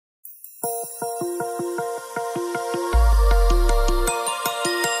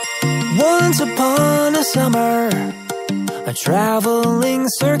Once upon a summer, a traveling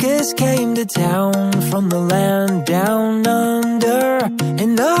circus came to town from the land down under,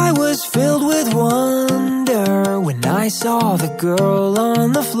 and I was filled with wonder when I saw the girl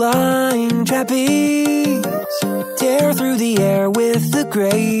on the flying trapeze tear through the air with the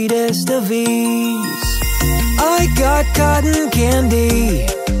greatest of ease. I got cotton candy,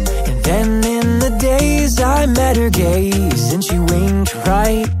 and then in the days I met her gaze, and she winked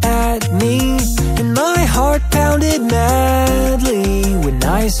right at me, and my heart pounded madly when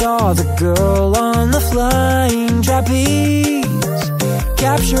I saw the girl on the flying trapeze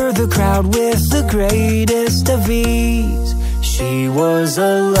capture the crowd with the greatest of ease. She was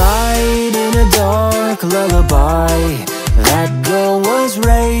a light in a dark lullaby. That girl was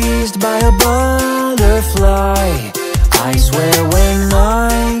raised by a butterfly. I swear when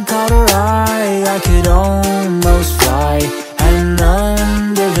I caught her eye, I could almost fly. And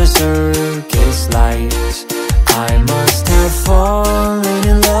under the circus lights, I must have fallen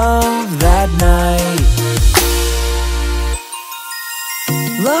in love that night.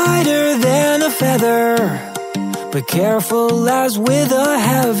 Lighter than a feather, but careful as with a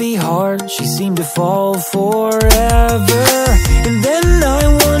heavy heart, she seemed to fall forever. And then I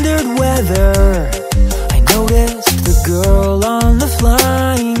wondered whether I noticed the girl on the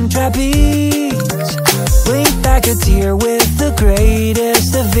flying trapeze blink back a tear with the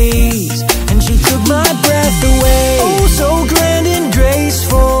greatest of ease, and she took my breath away. Oh, so grand and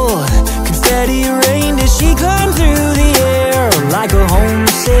graceful, confetti rained as she climbed through the air like a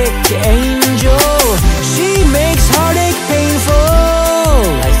homesick angel. She makes heartache painful,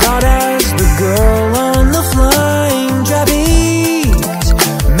 I thought, as the girl on the flying trapeze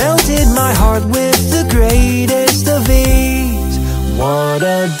melted my heart with the greatest of ease. What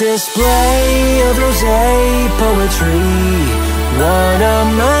a display of rosé poetry, what a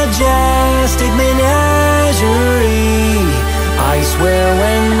majestic menagerie. I swear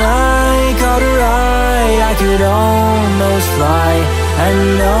when I caught her eye, I could almost fly.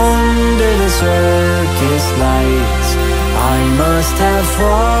 And under the circus lights, I must have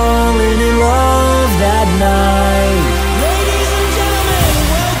fallen in love that night. Ladies and gentlemen,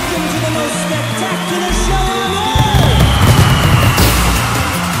 welcome to the most spectacular show on earth!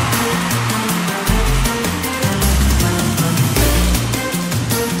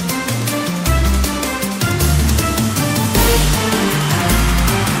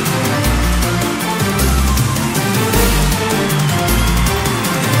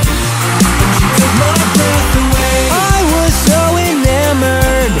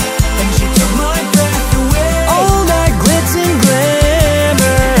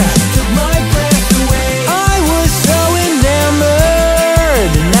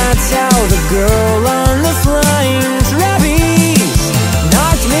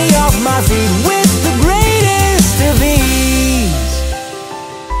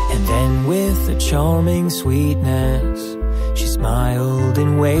 Charming sweetness, she smiled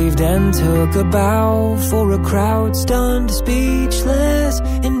and waved and took a bow for a crowd stunned speechless,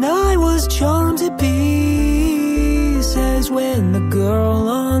 and I was charmed to pieces when the girl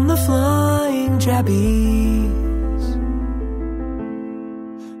on the flying trapeze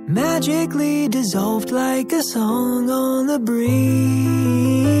magically dissolved like a song on the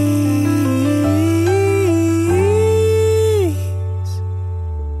breeze,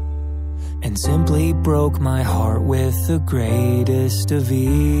 and simply broke my heart with the greatest of ease.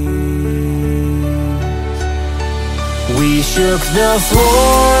 We shook the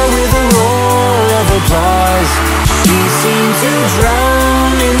floor with a roar of applause. She seemed to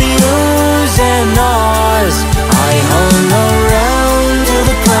drown in the oohs and ahs. I hung around till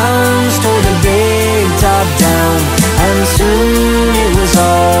the clowns tore the big top down, and soon it was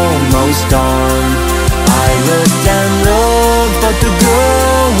almost dawn. I looked and looked, but the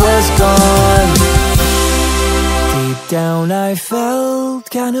girl was gone. Deep down I felt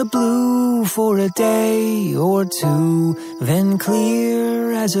kinda blue for a day or two, then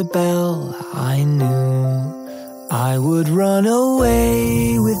clear as a bell I knew I would run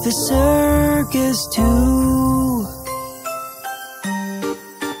away with the circus too.